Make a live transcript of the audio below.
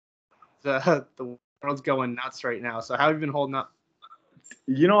the world's going nuts right now. So how have you been holding up?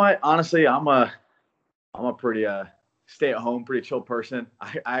 You know what? Honestly, I'm a pretty stay at home, pretty chill person.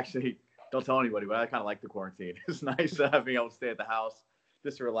 I actually don't tell anybody, but I kind of like the quarantine. It's nice being able to stay at the house,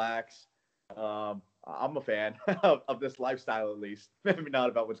 just to relax. I'm a fan of this lifestyle, at least. Maybe not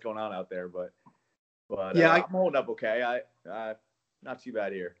about what's going on out there, but Yeah, I'm holding up okay. Not too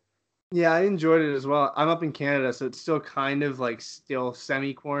bad here. yeah, I enjoyed it as well. I'm up in Canada, so it's still kind of like still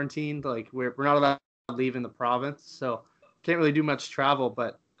semi-quarantined. Like we're not allowed to leave in the province, so can't really do much travel.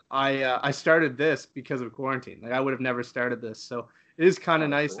 But I started this because of quarantine. Like I would have never started this, so it is kind Oh,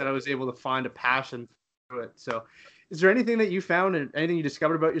 of that's nice that I cool. was able to find a passion through it. So, is there anything that you found and anything you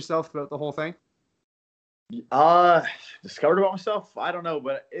discovered about yourself throughout the whole thing? Uh, Discovered about myself. I don't know,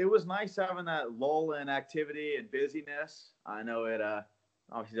 but it was nice having that lull in activity and busyness. I know it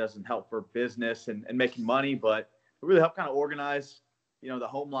obviously doesn't help for business and making money, but it really helped kind of organize, the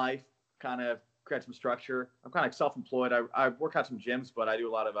home life, kind of create some structure. I'm kind of self-employed. I work out some gyms, but I do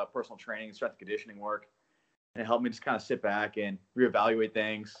a lot of personal training, strength and conditioning work, and it helped me just kind of sit back and reevaluate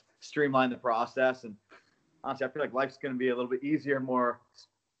things, streamline the process, and honestly, I feel like life's going to be a little bit easier, more,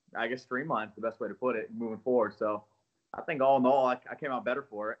 I guess, streamlined is the best way to put it, moving forward. So I think all in all, I came out better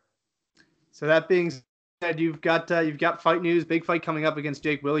for it. So that being said, you've got fight news, big fight coming up against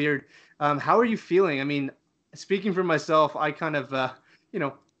Jake Williard. How are you feeling? I mean, speaking for myself, I kind of you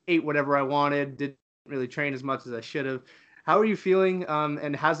know ate whatever I wanted, didn't really train as much as I should have. How are you feeling?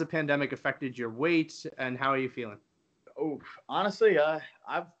 And has the pandemic affected your weight? And how are you feeling? Oh, honestly,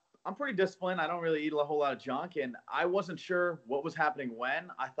 I'm pretty disciplined. I don't really eat a whole lot of junk, and I wasn't sure what was happening when.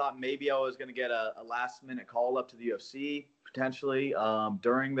 I thought maybe I was going to get a last minute call up to the UFC potentially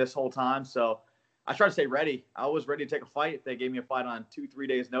during this whole time. So I tried to stay ready. I was ready to take a fight. If they gave me a fight on 2-3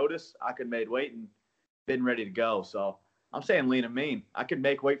 days notice, I could made weight and been ready to go. So I'm saying lean and mean. I could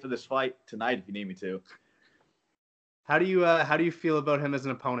make weight for this fight tonight if you need me to. How do you feel about him as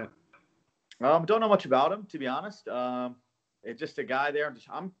an opponent? Don't know much about him, to be honest. It's just a guy there.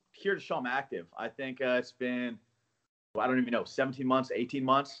 I'm here to show him active. I think it's been, well, I don't even know, 17 months, 18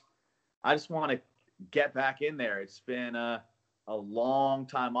 months. I just want to get back in there. It's been a long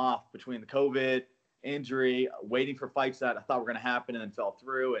time off between the COVID injury, waiting for fights that I thought were going to happen and then fell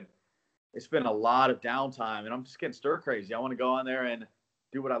through. And it's been a lot of downtime. And I'm just getting stir crazy. I want to go on there and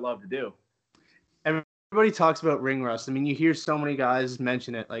do what I love to do. Everybody talks about ring rust. I mean, you hear so many guys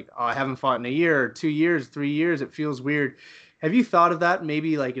mention it, like, "Oh, I haven't fought in a year, 2 years, 3 years. It feels weird." Have you thought of that?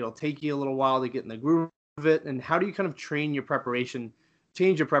 Maybe like it'll take you a little while to get in the groove of it. And how do you kind of train your preparation,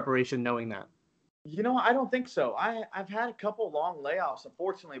 change your preparation, knowing that? I don't think so. I've had a couple long layoffs,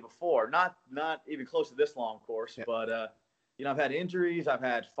 unfortunately, before. Not even close to this long course, Yeah. but I've had injuries. I've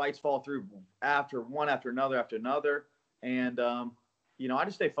had fights fall through after another, and I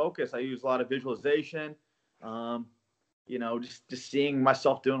just stay focused. I use a lot of visualization. Um, just seeing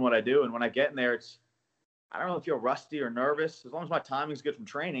myself doing what I do, and when I get in there, I don't really feel rusty or nervous. As long as my timing's good from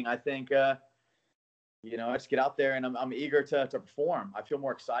training, I think I just get out there and I'm eager to perform. I feel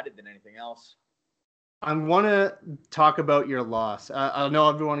more excited than anything else. I want to talk about your loss. I know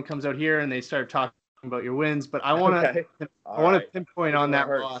everyone comes out here and they start talking about your wins, but I want Okay. to I All want to right. pinpoint Taking on where it that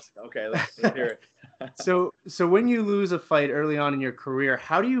hurts. loss. Okay, let's hear it. So when you lose a fight early on in your career,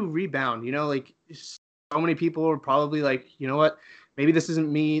 how do you rebound? Like so many people are probably like, you know what, maybe this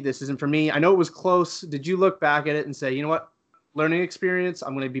isn't me, this isn't for me. I know it was close. Did you look back at it and say, you know what, learning experience,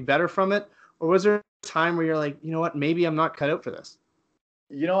 I'm going to be better from it? Or was there a time where you're like, you know what, maybe I'm not cut out for this?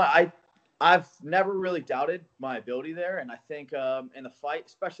 you know, I I've never really doubted my ability there, and I think in the fight,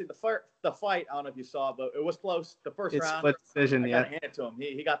 especially the fight, I don't know if you saw, but it was close. The first It's round, split decision, I got yeah. to hand it to him.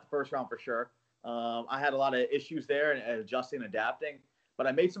 He got the first round for sure. I had a lot of issues there and adjusting and adapting, but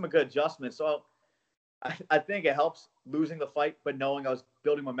I made some good adjustments. So I think it helps losing the fight, but knowing I was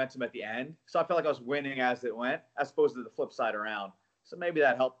building momentum at the end. So I felt like I was winning as it went, as opposed to the flip side around. So maybe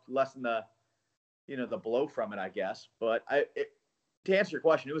that helped lessen the blow from it, I guess. But to answer your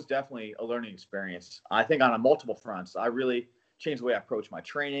question, it was definitely a learning experience. I think on a multiple fronts, I really changed the way I approach my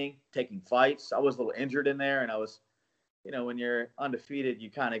training, taking fights. I was a little injured in there, and I was, when you're undefeated, you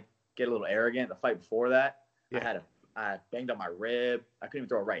kind of get a little arrogant. The fight before that, Yeah. I banged on my rib. I couldn't even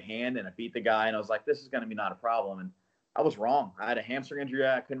throw a right hand, and I beat the guy. And I was like, this is going to be not a problem. And I was wrong. I had a hamstring injury.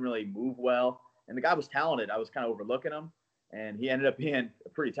 I couldn't really move well. And the guy was talented. I was kind of overlooking him, and he ended up being a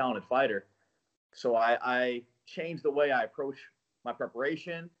pretty talented fighter. So I changed the way I approach my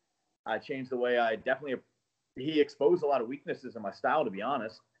preparation. I changed the way I definitely. He exposed a lot of weaknesses in my style, to be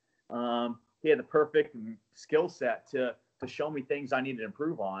honest. He had the perfect skill set to show me things I needed to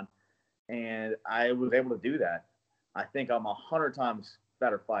improve on, and I was able to do that. I think I'm 100 times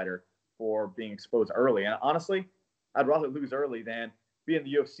better fighter for being exposed early. And honestly, I'd rather lose early than be in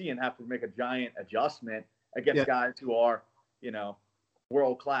the UFC and have to make a giant adjustment against guys who are,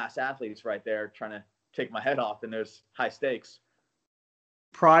 world-class athletes right there trying to take my head off, and there's high stakes.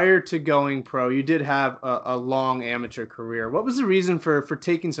 Prior to going pro, you did have a long amateur career. What was the reason for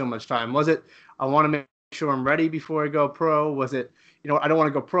taking so much time? Was it, I want to make sure I'm ready before I go pro? Was it, I don't want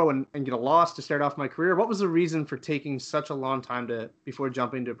to go pro and get a loss to start off my career? What was the reason for taking such a long time before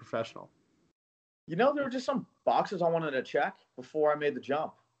jumping to a professional? There were just some boxes I wanted to check before I made the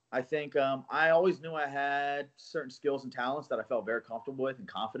jump. I think I always knew I had certain skills and talents that I felt very comfortable with and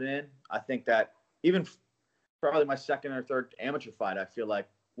confident in. I think that even probably my second or third amateur fight, I feel like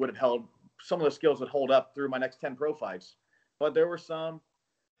would have held, some of those skills would hold up through my next 10 pro fights. But there were some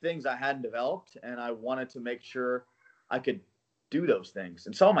things I hadn't developed, and I wanted to make sure I could do those things.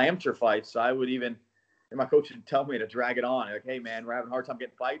 And some of my amateur fights, I would even, and my coach would tell me to drag it on. Like, hey, man, we're having a hard time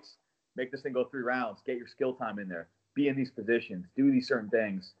getting fights. Make this thing go 3 rounds. Get your skill time in there. Be in these positions. Do these certain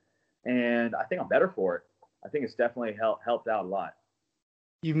things. And I think I'm better for it. I think it's definitely helped out a lot.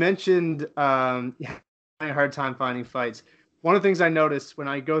 You mentioned having a hard time finding fights. One of the things I noticed when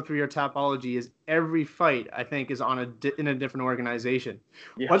I go through your Tapology is every fight, I think, is in a different organization.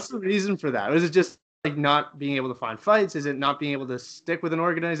 Yeah. What's the reason for that? Is it just like not being able to find fights? Is it not being able to stick with an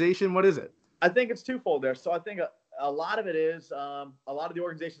organization? What is it? I think it's twofold there. So I think a lot of it is a lot of the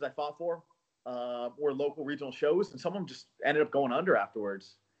organizations I fought for were local regional shows, and some of them just ended up going under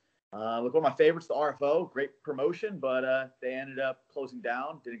afterwards. Like one of my favorites, the RFO, great promotion, but they ended up closing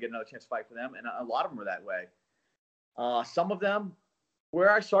down, didn't get another chance to fight for them, and a lot of them were that way. Some of them, where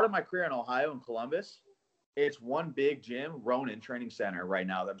I started my career in Ohio and Columbus, it's one big gym, Ronin Training Center right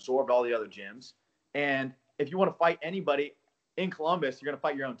now that absorbed all the other gyms. And if you want to fight anybody in Columbus, you're going to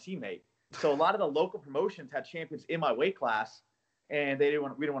fight your own teammate. So a lot of the local promotions had champions in my weight class, and we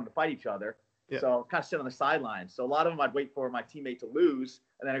didn't want to fight each other. Yeah. So kind of sit on the sidelines. So a lot of them I'd wait for my teammate to lose,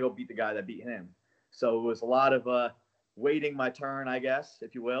 and then I go beat the guy that beat him. So it was a lot of waiting my turn, I guess,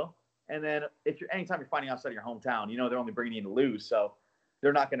 if you will. And then anytime you're fighting outside of your hometown, they're only bringing you in to lose. So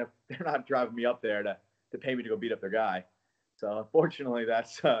they're not driving me up there to pay me to go beat up their guy. So unfortunately,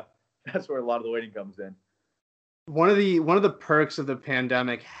 that's where a lot of the waiting comes in. One of the perks of the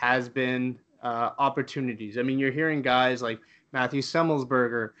pandemic has been opportunities. I mean, you're hearing guys like Matthew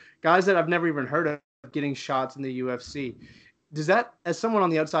Semmelsberger, guys that I've never even heard of, getting shots in the UFC. Does that, as someone on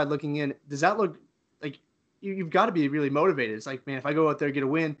the outside looking in, does that look like you've got to be really motivated? It's like, man, if I go out there, get a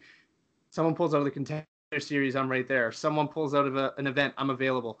win, someone pulls out of the Contender Series, I'm right there. If someone pulls out of an event, I'm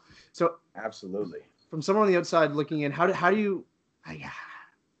available. So absolutely. From someone on the outside looking in, how do you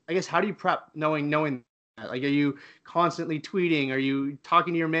prep knowing that? Like, are you constantly tweeting? Are you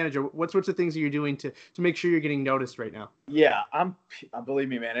talking to your manager? What sorts of things are you doing to make sure you're getting noticed right now? Yeah, believe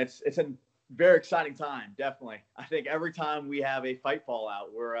me, man, it's a very exciting time. Definitely. I think every time we have a fight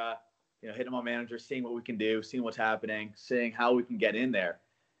fallout, we're hitting my manager, seeing what we can do, seeing what's happening, seeing how we can get in there.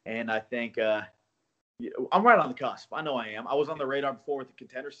 And I think I'm right on the cusp. I know I am. I was on the radar before with the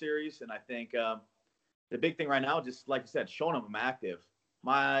Contender Series, and I think the big thing right now, just like you said, showing them I'm active.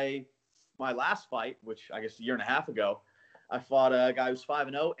 My last fight, which I guess a year and a half ago, I fought a guy who's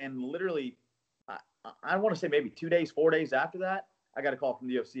 5-0, and literally, I want to say maybe 4 days after that, I got a call from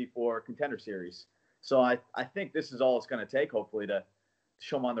the UFC for Contender Series. So I think this is all it's going to take, hopefully, to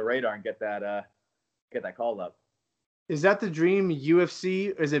show them on the radar and get that call up. Is that the dream,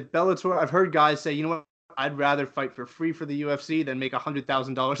 UFC? Is it Bellator? I've heard guys say, you know what, I'd rather fight for free for the UFC than make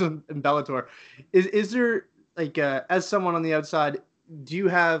 $100,000 in Bellator. Is there, like, as someone on the outside, do you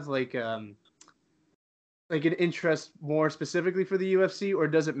have like an interest more specifically for the UFC, or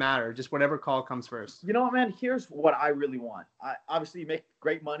does it matter? Just whatever call comes first. You know what, man? Here's what I really want. Obviously, you make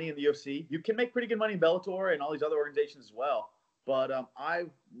great money in the UFC. You can make pretty good money in Bellator and all these other organizations as well. But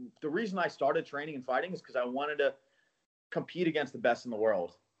the reason I started training and fighting is because I wanted to compete against the best in the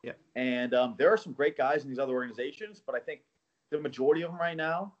world. Yeah. And there are some great guys in these other organizations, but I think the majority of them right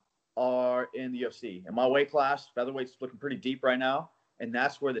now are in the UFC. In my weight class, featherweight's looking pretty deep right now. And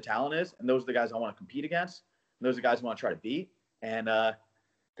that's where the talent is. And those are the guys I want to compete against. And those are the guys I want to try to beat. And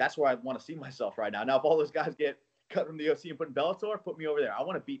that's where I want to see myself right now. Now, if all those guys get cut from the UFC and put in Bellator, put me over there. I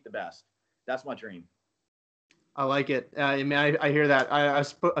want to beat the best. That's my dream. I like it. I hear that. I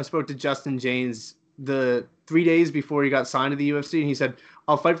spoke to Justin James the 3 days before he got signed to the UFC. And he said,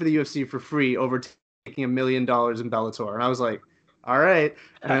 I'll fight for the UFC for free over taking $1 million in Bellator. And I was like, all right.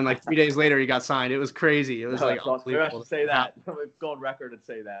 And then like 3 days later, he got signed. It was crazy. It was unbelievable. I should say that. Go on record and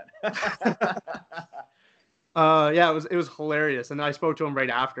say that. Yeah, it was hilarious. And I spoke to him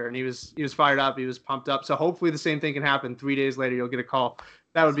right after, and he was fired up. He was pumped up. So hopefully the same thing can happen. 3 days later, you'll get a call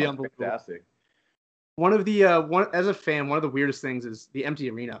That would be unbelievable. Fantastic. One of the one as a fan, one of the weirdest things is the empty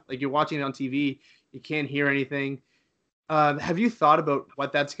arena. Like you're watching it on TV, you can't hear anything. Have you thought about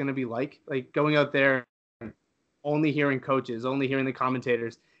what that's going to be like going out there, and only hearing coaches, only hearing the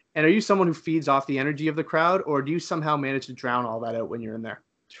commentators? And are you someone who feeds off the energy of the crowd, or do you somehow manage to drown all that out when you're in there?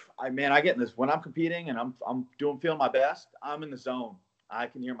 I get in this when I'm competing and I'm feeling my best. I'm in the zone. I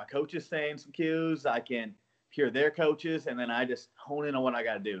can hear my coaches saying some cues. I can hear their coaches, and then I just hone in on what I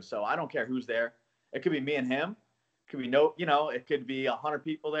got to do. So I don't care who's there. It could be me and him. It could be it could be 100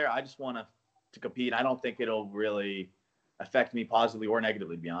 people there. I just want to compete. I don't think it'll really affect me positively or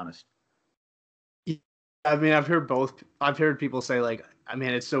negatively, to be honest. I mean, I've heard both. I've heard people say like, I mean,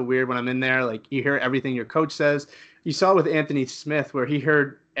 it's so weird when I'm in there. Like you hear everything your coach says. You saw with Anthony Smith where he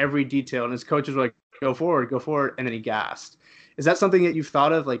heard every detail, and his coaches were like, go forward," and then he gassed. Is that something that you've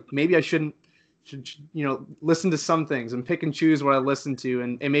thought of? Like maybe I should listen to some things and pick and choose what I listen to,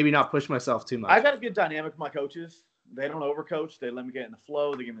 and maybe not push myself too much. I got a good dynamic with my coaches. They don't overcoach. They let me get in the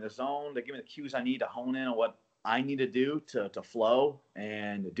flow. They give me the zone. They give me the cues I need to hone in on what I need to do to flow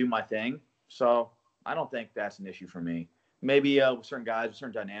and do my thing. So I don't think that's an issue for me. Maybe with certain guys, with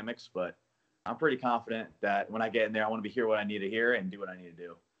certain dynamics, but I'm pretty confident that when I get in there, I want to hear what I need to hear and do what I need to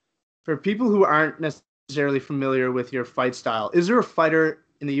do. For people who aren't necessarily familiar with your fight style, is there a fighter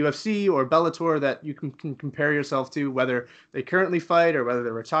in the UFC or Bellator that you can compare yourself to, whether they currently fight or whether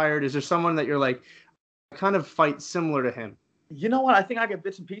they're retired? Is there someone that you're like, I kind of fight similar to him? You know what? I think I get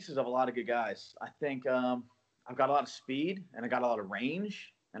bits and pieces of a lot of good guys. I think I've got a lot of speed, and I got a lot of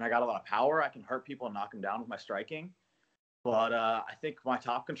range, and I got a lot of power. I can hurt people and knock them down with my striking. But I think my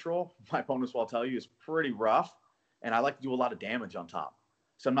top control, my opponents will tell you, is pretty rough, and I like to do a lot of damage on top.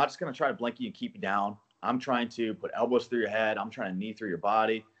 So I'm not just going to try to blink you and keep you down. I'm trying to put elbows through your head. I'm trying to knee through your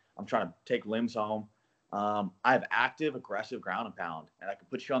body. I'm trying to take limbs home. I have active, aggressive ground and pound, and I can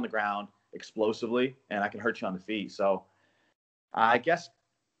put you on the ground explosively, and I can hurt you on the feet. So I guess,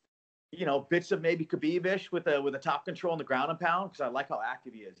 bits of maybe Khabib-ish with a top control on the ground and pound, because I like how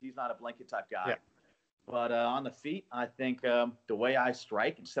active he is. He's not a blanket type guy. Yeah. But on the feet, I think the way I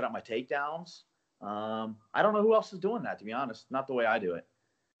strike and set up my takedowns, I don't know who else is doing that, to be honest. Not the way I do it.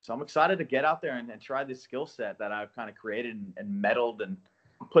 So I'm excited to get out there and try this skill set that I've kind of created and meddled and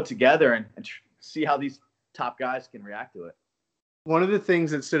put together and see how these top guys can react to it. One of the things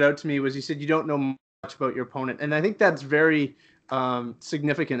that stood out to me was you said you don't know much about your opponent. And I think that's very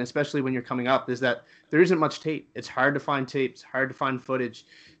significant, especially when you're coming up, is that there isn't much tape. It's hard to find tapes, hard to find footage.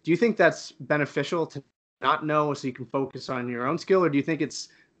 Do you think that's beneficial to not know so you can focus on your own skill? Or do you think it's,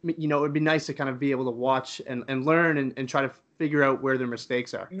 it would be nice to kind of be able to watch and learn and try to figure out where their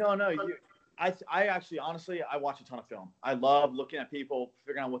mistakes are? No. I actually, honestly, I watch a ton of film. I love looking at people,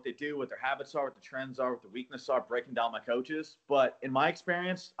 figuring out what they do, what their habits are, what the trends are, what the weaknesses are, breaking down my coaches. But in my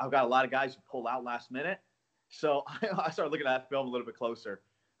experience, I've got a lot of guys who pull out last minute. So I started looking at that film a little bit closer.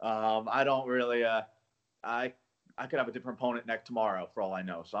 I don't really, I could have a different opponent next tomorrow for all I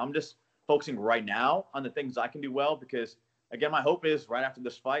know. So I'm just focusing right now on the things I can do well, because again, my hope is right after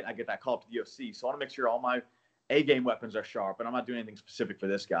this fight, I get that call up to the UFC. So I want to make sure all my A-game weapons are sharp, and I'm not doing anything specific for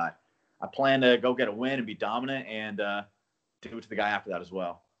this guy. I plan to go get a win and be dominant and do it to the guy after that as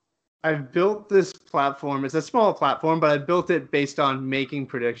well. I've built this platform. It's a small platform, but I built it based on making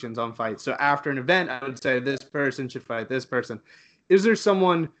predictions on fights. So after an event, I would say this person should fight this person. Is there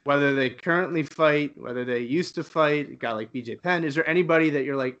someone, whether they currently fight, whether they used to fight, a guy like BJ Penn, is there anybody that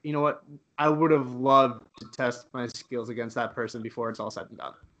you're like, you know what, I would have loved to test my skills against that person before it's all said and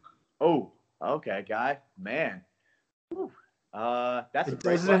done? Oh, okay, guy. Man. That's a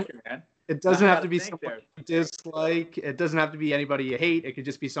great question, man. It doesn't have to be someone you dislike. It doesn't have to be anybody you hate. It could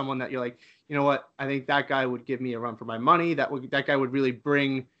just be someone that you're like, you know what, I think that guy would give me a run for my money. That guy would really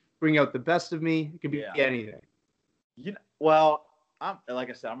bring out the best of me. It could be anything. Well, like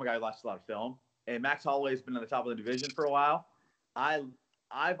I said, I'm a guy who watches a lot of film, and Max Holloway's been at the top of the division for a while.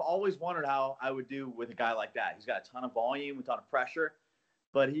 I've always wondered how I would do with a guy like that. He's got a ton of volume, a ton of pressure,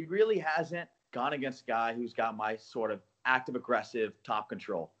 but he really hasn't gone against a guy who's got my sort of active, aggressive top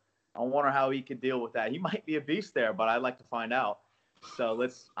control. I wonder how he could deal with that. He might be a beast there, but I'd like to find out. So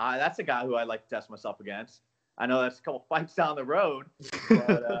that's a guy who I'd like to test myself against. I know that's a couple fights down the road,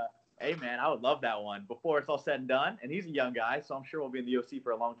 but hey, man, I would love that one before it's all said and done. And he's a young guy, so I'm sure we'll be in the UFC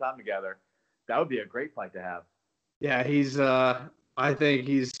for a long time together. That would be a great fight to have. Yeah, I think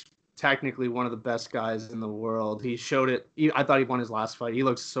he's technically one of the best guys in the world. He showed it. I thought he won his last fight. He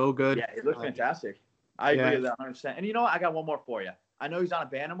looks so good. Yeah, he looks fantastic. I agree with that 100%. And you know what? I got one more for you. I know he's on a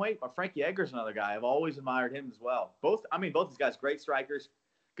bantamweight, but Frankie Edgar's another guy. I've always admired him as well. Both these guys, great strikers,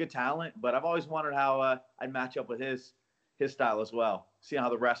 good talent, but I've always wondered how I'd match up with his his style as well. Seeing how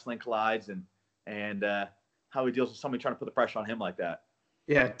the wrestling collides and how he deals with somebody trying to put the pressure on him like that.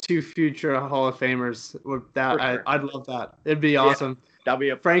 Yeah, two future Hall of Famers. With that, Sure. I'd love that. It'd be awesome. That'd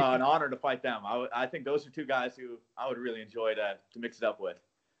be Frank, an honor to fight them. I think those are two guys who I would really enjoy to mix it up with.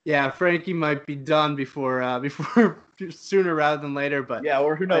 yeah, Frankie might be done before sooner rather than later, but yeah,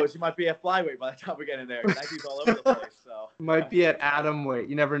 or who knows? He might be at flyweight by the time we get in there. That dude's all over the place. So might be at atom weight.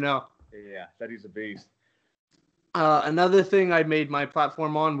 You never know. Yeah, that dude's a beast. Another thing I made my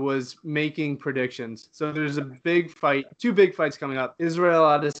platform on was making predictions. So there's two big fights coming up. Israel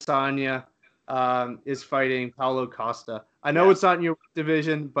Adesanya is fighting Paulo Costa. I know it's not in your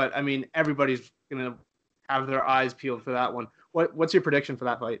division, but I mean everybody's gonna have their eyes peeled for that one. What's your prediction for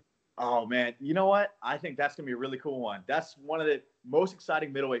that fight? Oh man, you know what? I think that's gonna be a really cool one. That's one of the most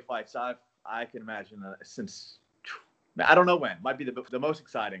exciting middleweight fights I can imagine since I don't know when. Might be the most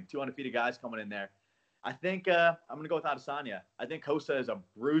exciting. Two undefeated guys coming in there. I think I'm gonna go with Adesanya. I think Costa is a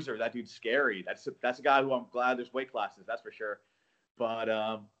bruiser. That dude's scary. That's a guy who I'm glad there's weight classes. That's for sure. But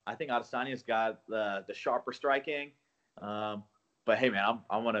I think Adesanya's got the sharper striking. But hey, man,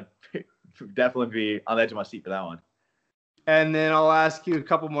 I'm gonna definitely be on the edge of my seat for that one. And then I'll ask you a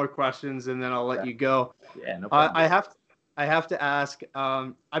couple more questions, and then I'll let you go. Yeah, no problem. I have to ask.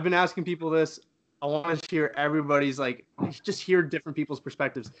 I've been asking people this. I want to hear everybody's just hear different people's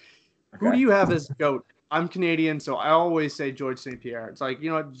perspectives. Okay. Who do you have as GOAT? I'm Canadian, so I always say George St. Pierre. It's like,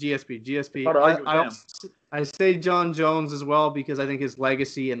 GSP. I say John Jones as well because I think his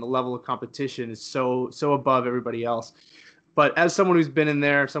legacy and the level of competition is so above everybody else. But as someone who's been in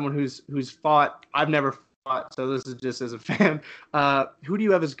there, someone who's fought, I've never fought, so this is just as a fan. Who do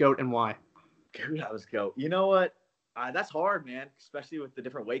you have as GOAT and why? Who do I have as GOAT? You know what? That's hard, man, especially with the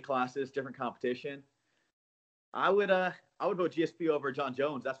different weight classes, different competition. I would vote GSP over John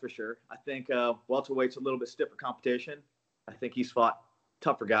Jones, that's for sure. I think welterweight's a little bit stiffer competition. I think he's fought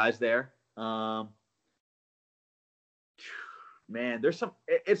tougher guys there. Man, there's some.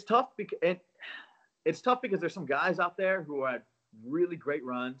 It's tough because there's some guys out there who had really great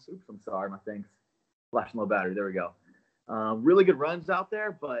runs. Oops, I'm sorry, my thing's flashing low battery. There we go. Really good runs out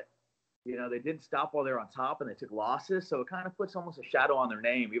there, but they didn't stop while they were on top and they took losses, so it kind of puts almost a shadow on their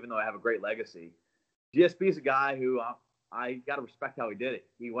name, even though I have a great legacy. GSP is a guy who I got to respect how he did it.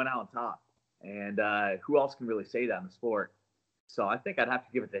 He went out on top, and who else can really say that in the sport? So I think I'd have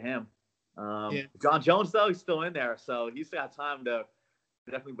to give it to him. John Jones, though, he's still in there, so he's got time to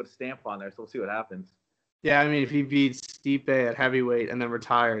definitely put a stamp on there. So we'll see what happens. Yeah, I mean, if he beats Stipe at heavyweight and then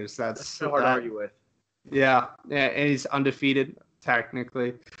retires, that's so hard to argue with. Yeah, and he's undefeated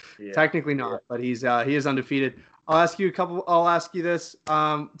technically. Yeah. Technically not, but he is undefeated. I'll ask you this.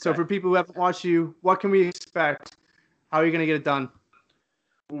 So for people who haven't watched you, what can we expect? How are you going to get it done?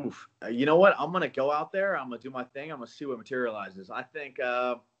 Oof. You know what? I'm going to go out there. I'm going to do my thing. I'm going to see what materializes. I think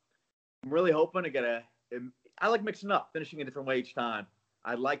I'm really hoping to get I like mixing up, finishing a different way each time.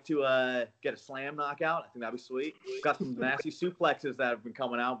 I'd like to get a slam knockout. I think that'd be sweet. Got some nasty suplexes that have been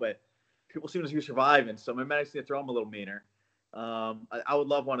coming out, but people seem to be surviving, so maybe I just need to throw them a little meaner. I would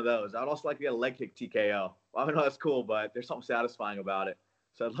love one of those. I would also like to get a leg kick TKO. I know that's cool, but there's something satisfying about it.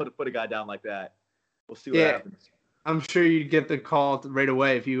 So I'd love to put a guy down like that. We'll see what happens. I'm sure you'd get the call right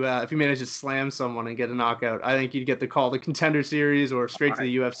away if you manage to slam someone and get a knockout. I think you'd get the call to Contender Series or straight to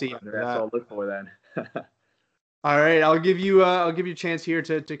the UFC. That's what I'll look for then. All right, I'll give you a chance here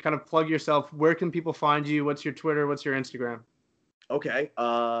to kind of plug yourself. Where can people find you? What's your Twitter? What's your Instagram? Okay.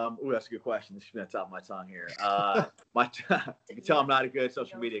 That's a good question. This should be on top of my tongue here. You can tell I'm not a good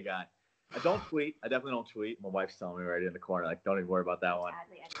social media guy. I don't tweet. I definitely don't tweet. My wife's telling me right in the corner, like, don't even worry about that one.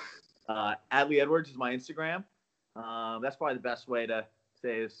 Adley Edwards is my Instagram. That's probably the best way to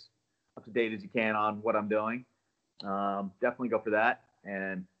stay as up to date as you can on what I'm doing. Definitely go for that.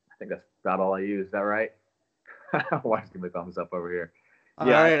 And I think that's about all I use. Is that right? My wife's giving me a thumbs up over here. All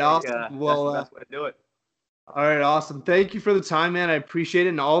right, awesome. Well, that's the best way to do it. All right, awesome. Thank you for the time, man. I appreciate it.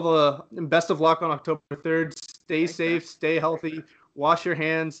 And best of luck on October 3rd. Stay safe, stay healthy, wash your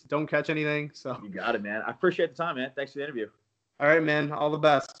hands, don't catch anything. So you got it, man. I appreciate the time, man. Thanks for the interview. All right, man. All the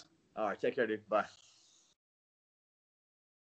best. All right, take care, dude. Bye.